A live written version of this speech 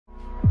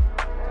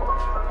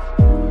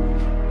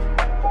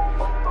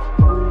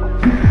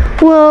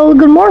Well,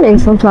 good morning,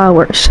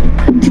 sunflowers.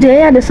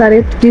 Today I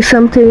decided to do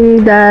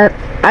something that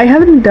I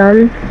haven't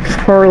done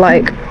for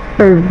like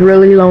a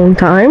really long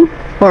time,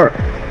 or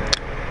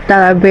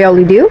that I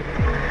barely do.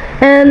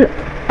 And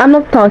I'm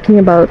not talking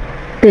about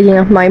taking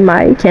off my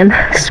mic and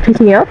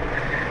speaking up.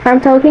 I'm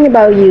talking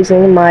about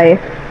using my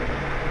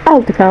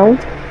alt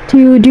account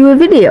to do a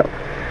video.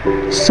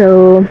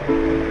 So,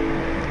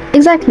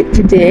 exactly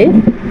today,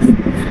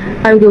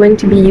 I'm going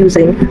to be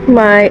using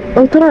my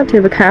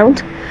alternative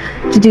account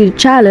to do the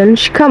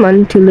challenge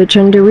common to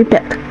legendary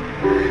pet.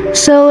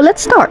 So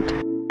let's start.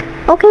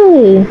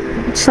 Okay,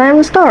 it's time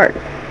to start.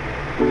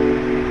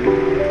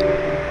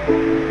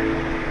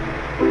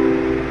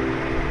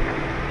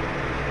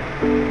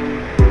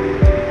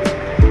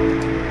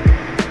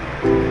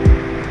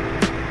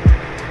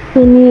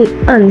 Ini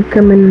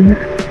uncommon.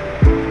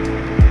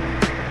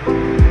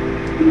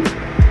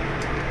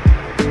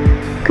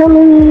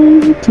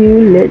 Coming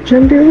to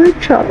legendary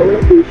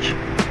challenge.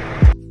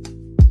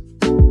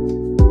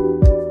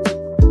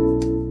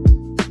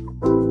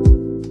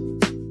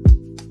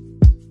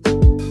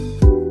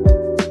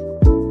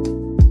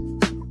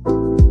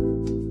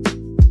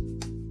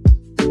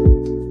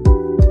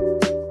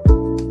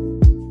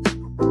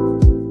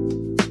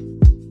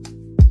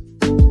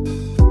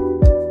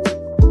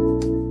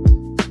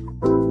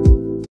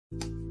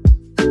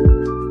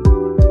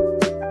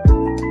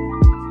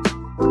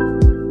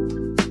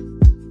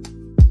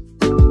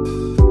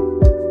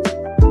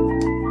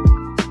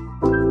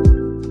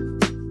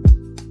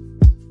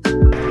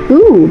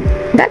 Ooh,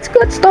 that's a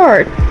good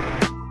start.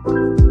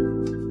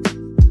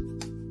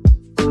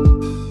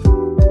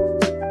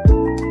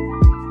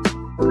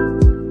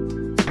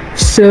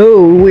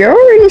 So, we're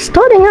already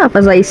starting up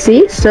as I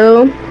see,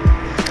 so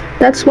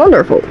that's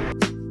wonderful.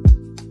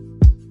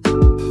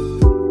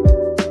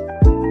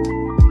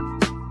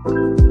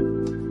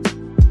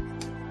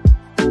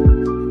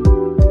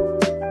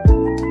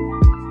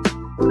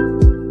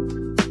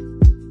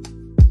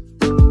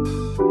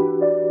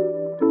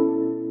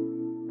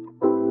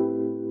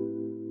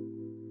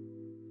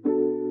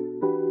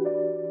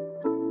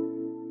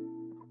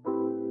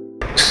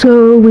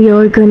 So we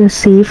are gonna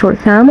see for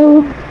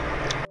camel.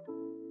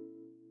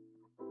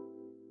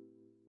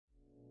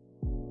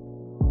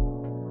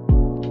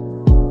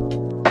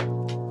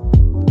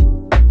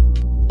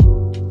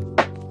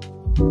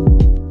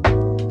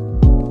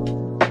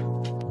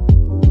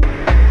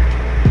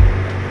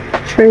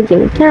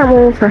 Trading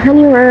camel for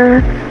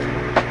anywhere.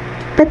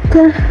 But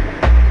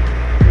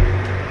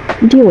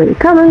doing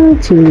coming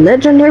to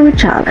legendary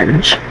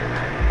challenge.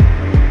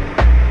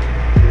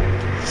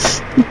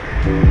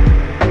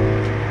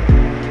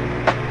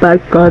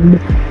 Back gun.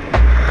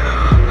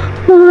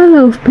 Oh, I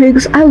love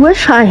pigs. I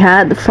wish I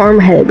had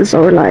farm pigs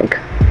or like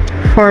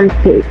farm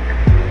pig.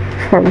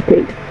 Farm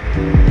pig.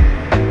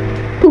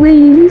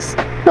 Please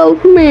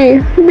help me.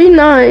 Be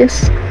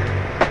nice.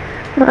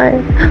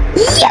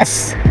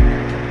 Yes!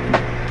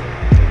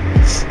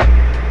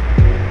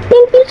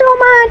 Thank you so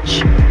much.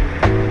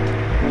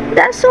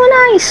 That's so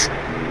nice.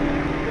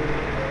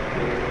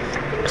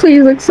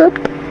 Please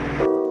accept.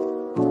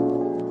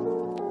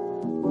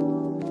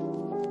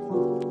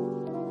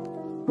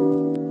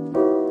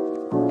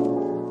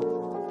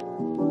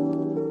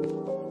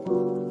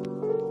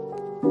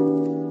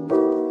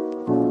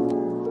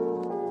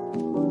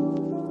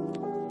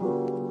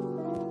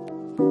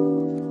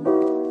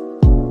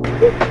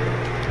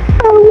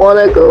 I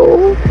wanna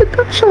go with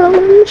the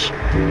challenge.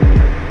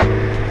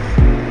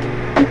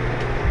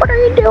 What are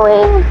you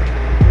doing?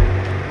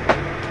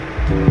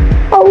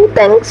 Oh,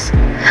 thanks.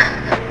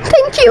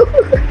 Thank you.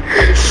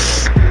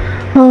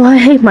 Oh, I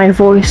hate my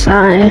voice.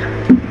 I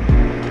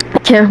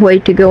can't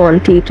wait to go on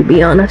T, to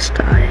be honest.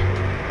 I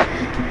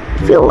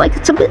feel like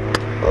it's a bit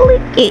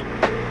leaky.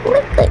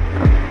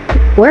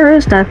 Where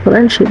is that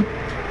Valencia?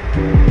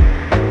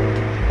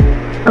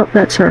 Oh,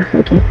 that's her.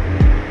 Okay.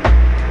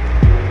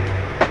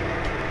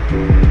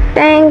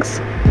 Thanks.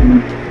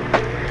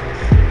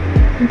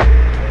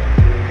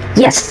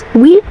 Yes,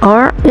 we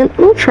are in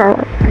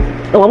ultra.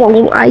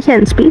 Oh, I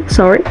can't speak,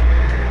 sorry.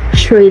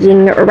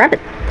 Trading a rabbit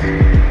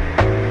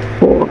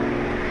for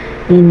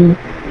any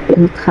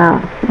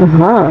ultra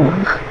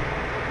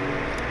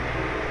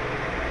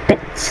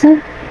pets.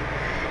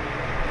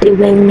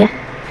 Doing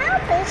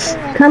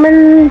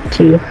coming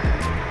to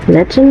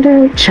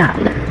legendary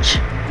challenge.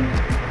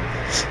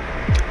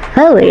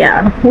 Hell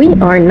yeah, we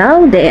are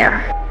now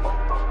there.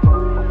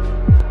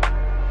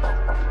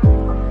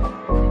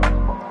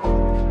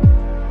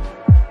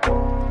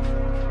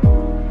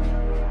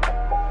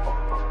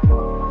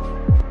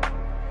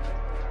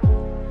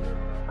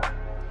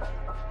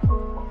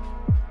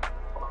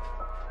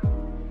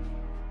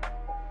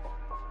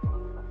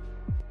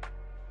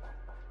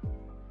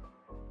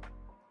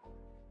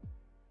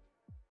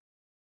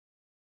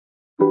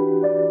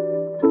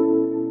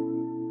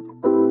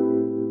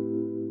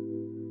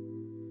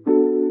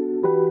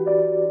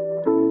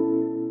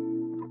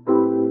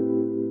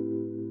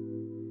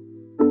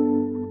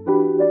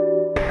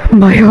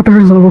 My other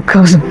little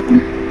cousin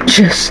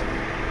just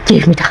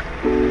gave me that.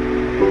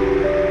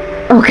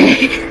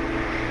 Okay.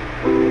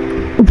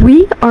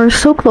 We are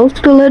so close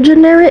to the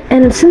legendary,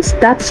 and since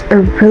that's a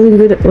really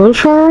good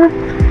ultra,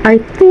 I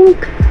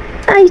think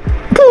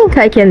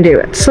I can do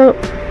it. So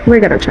we're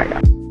gonna try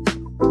that.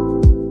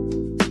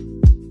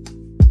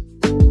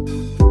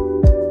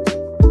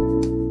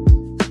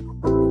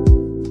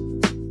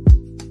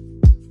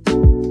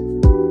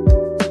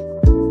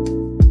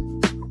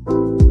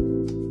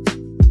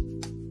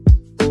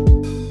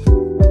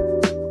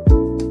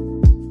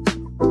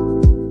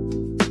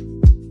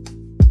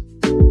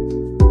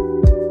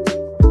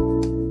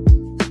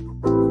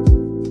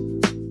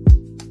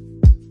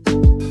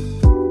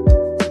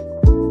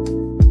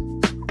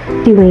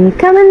 Doing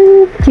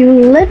coming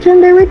to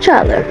legendary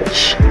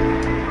challenge.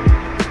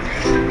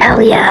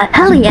 Hell yeah,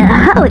 hell yeah,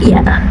 hell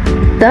yeah.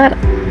 That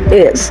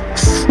is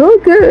so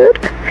good.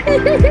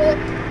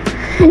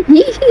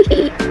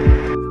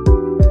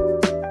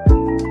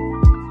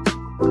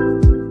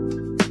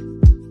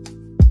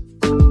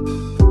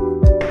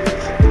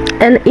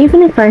 And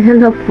even if I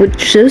end up with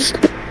just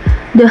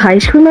the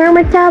ice cream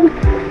hermit tab,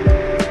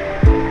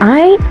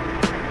 I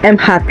am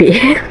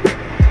happy.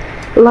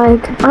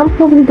 Like, I'm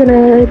probably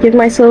gonna give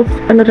myself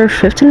another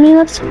 15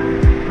 minutes,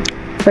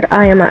 but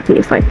I am happy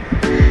if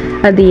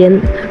at the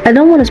end, I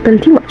don't want to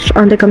spend too much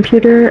on the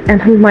computer and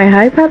on my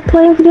iPad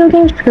playing video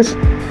games because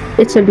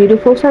it's a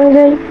beautiful sunny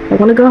day. I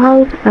want to go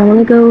out, I want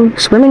to go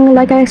swimming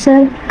like I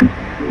said.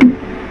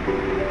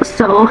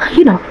 So,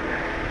 you know.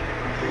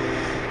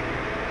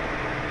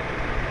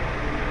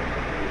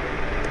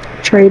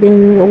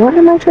 Trading, what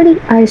am I trading?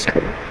 Ice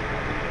cream.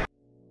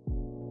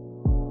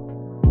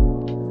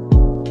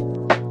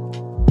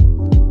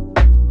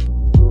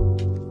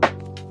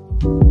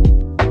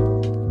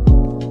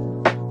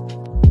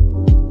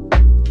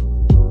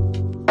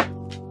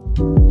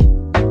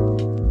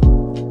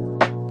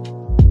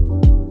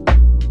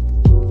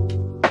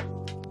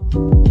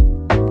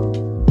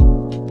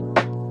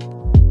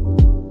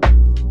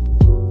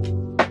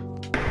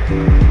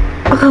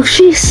 Oh,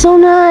 she's so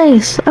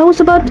nice. I was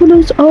about to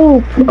lose.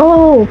 Oh.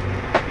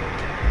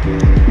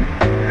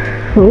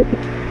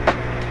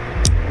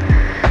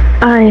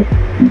 I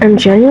am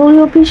genuinely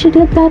hoping she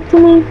did that to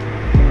me.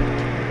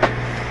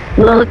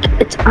 Look,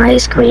 it's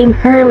ice cream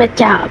hermit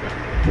tab.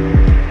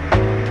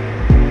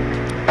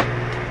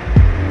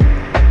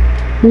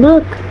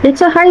 Look,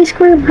 it's a ice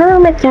cream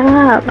hermit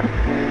tab.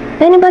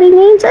 Anybody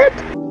needs it?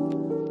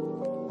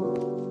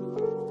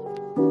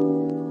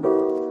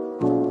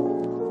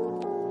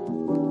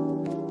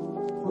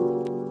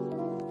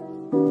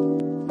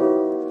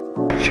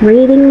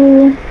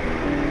 Trading.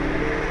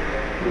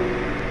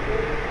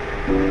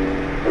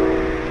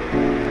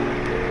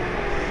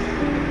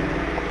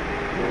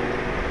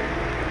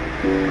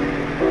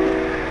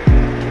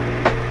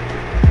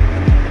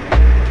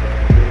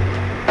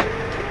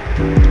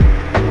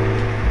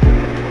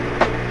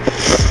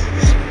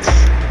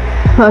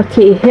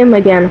 Okay, him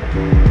again.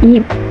 He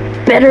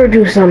better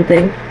do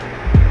something.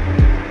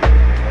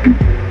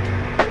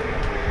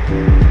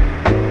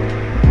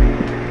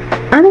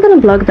 I'm gonna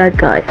block that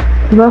guy.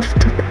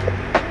 Roughed.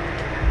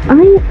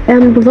 I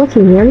am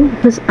blocking him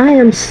because I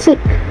am sick.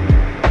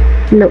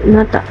 No,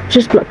 not that.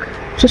 Just block.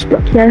 Just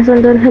block. He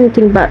hasn't done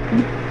anything bad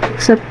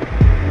except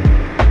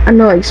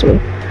annoys me.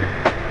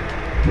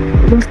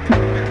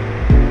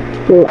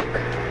 Block.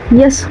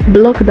 Yes,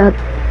 block that.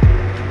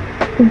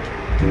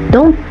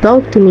 Don't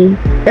talk to me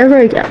ever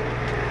again.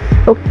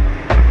 Okay.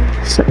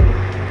 So.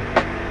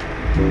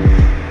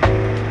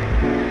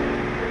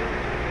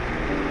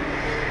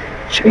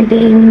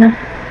 Trading.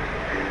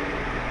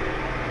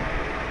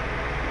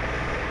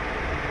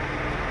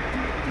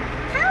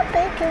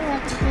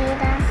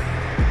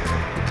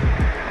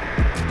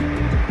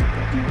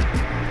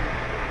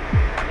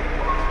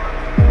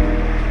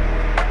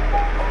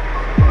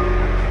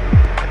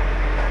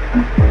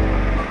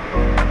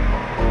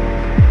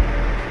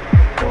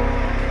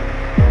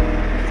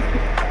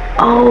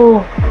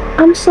 Oh,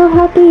 I'm so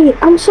happy.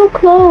 I'm so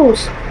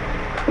close.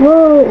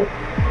 Whoa.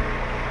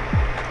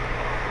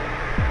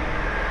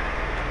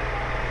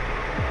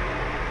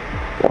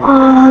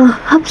 Wow,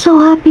 I'm so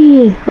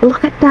happy.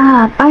 Look at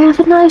that. I have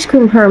an ice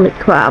cream hermit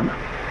crab.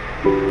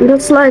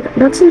 That's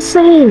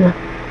insane.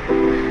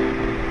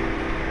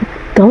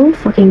 Don't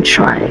fucking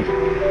try.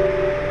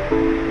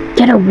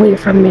 Get away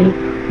from me,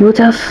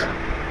 Rutef.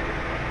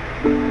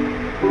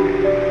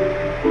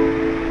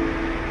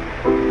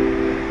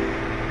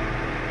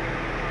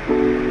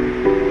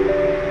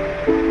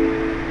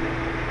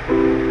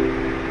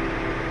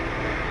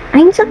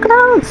 I'm so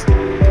close.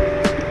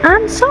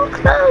 I'm so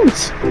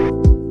close.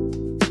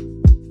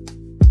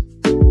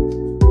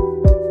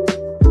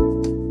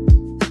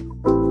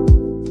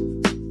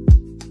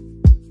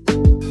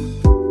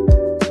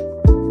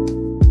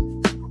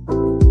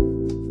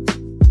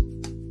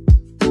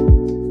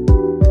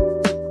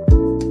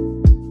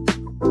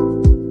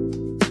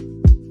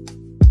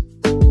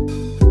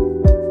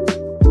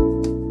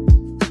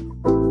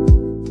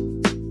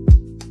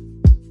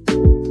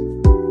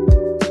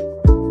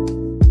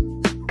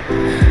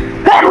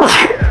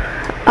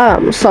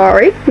 I'm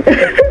sorry.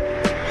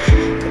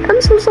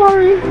 I'm so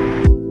sorry.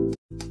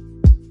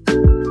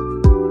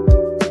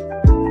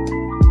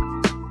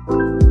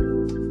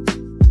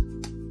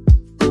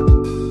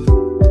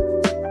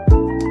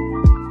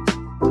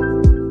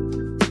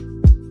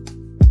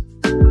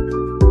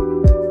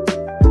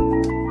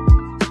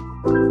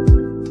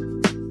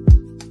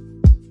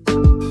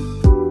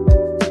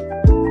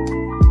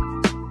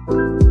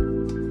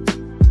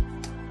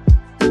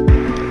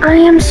 I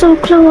am so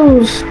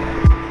close.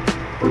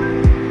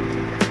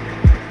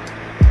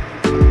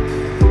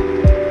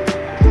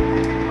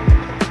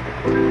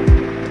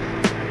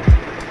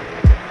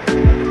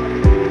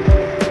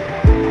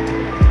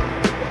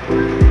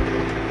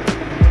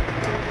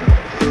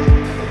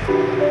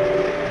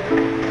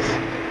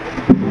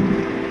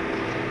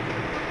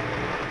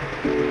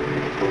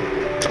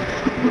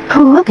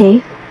 Oh,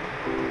 okay.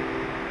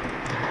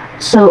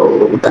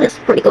 So that is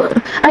pretty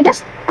good. I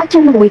guess I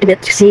can wait a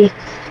bit to see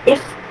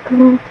if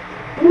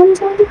anyone's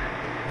going to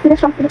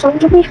finish off the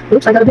challenge with me.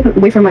 Oops, I got a bit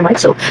away from my mic.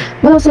 So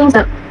what I was saying is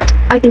that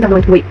I think I'm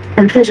going to wait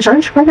and finish the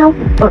challenge right now,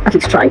 or at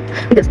least try,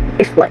 because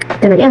if like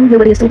 10 a.m.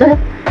 nobody is still there,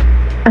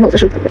 I'm also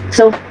shooting it.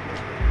 So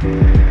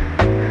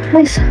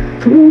nice.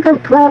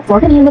 Hermit crab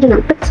for any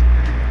legendary pets.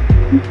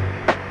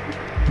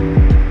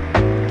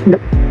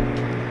 Nope.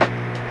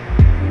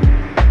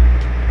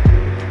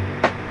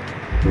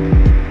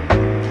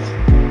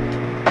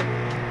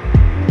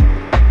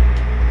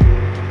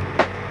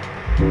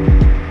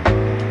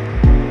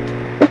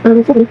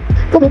 Fool me,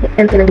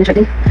 and then I'm gonna check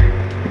in.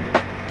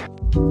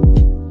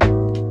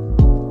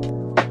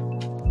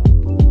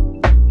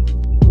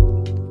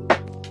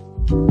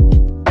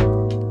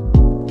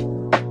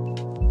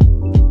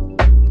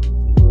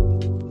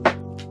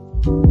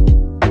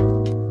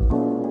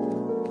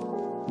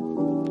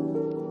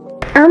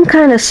 I'm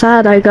kinda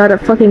sad I got a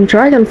fucking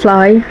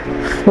dragonfly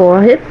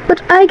for it,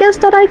 but I guess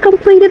that I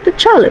completed the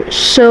challenge,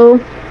 so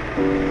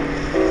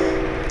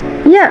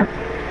yeah,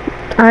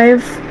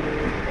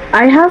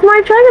 I have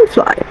my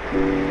dragonfly.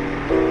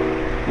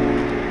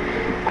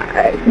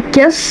 I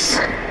guess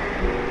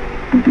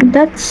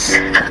that's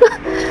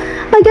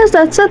I guess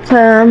that's it.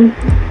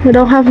 I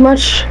don't have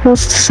much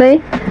else to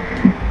say,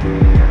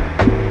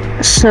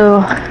 so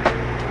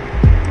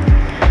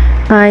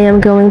I am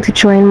going to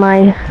join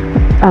my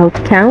out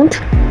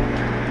count.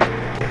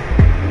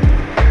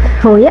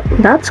 Oh yeah,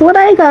 that's what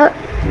I got.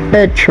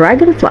 A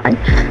dragonfly.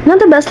 Not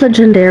the best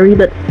legendary,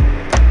 but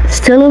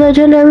still a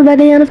legendary by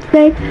the end of the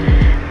day.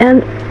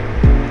 And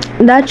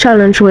that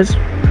challenge was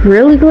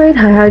really great.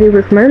 I highly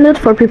recommend it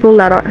for people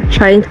that are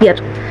trying to get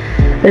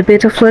a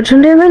bit of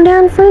legendary in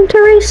their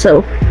inventory.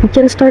 So you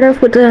can start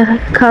off with a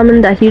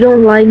common that you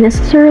don't like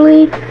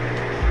necessarily,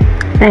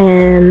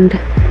 and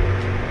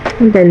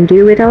then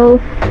do it all.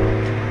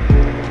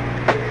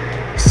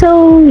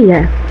 So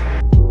yeah.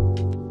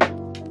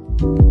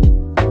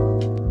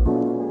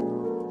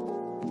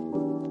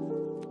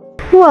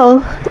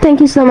 Well, thank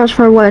you so much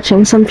for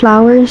watching,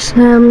 Sunflowers.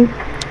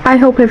 I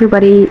hope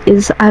everybody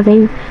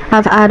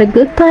have had a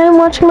good time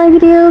watching my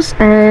videos,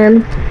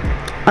 and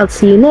I'll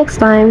see you next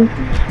time.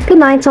 Good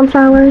night,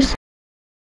 Sunflowers.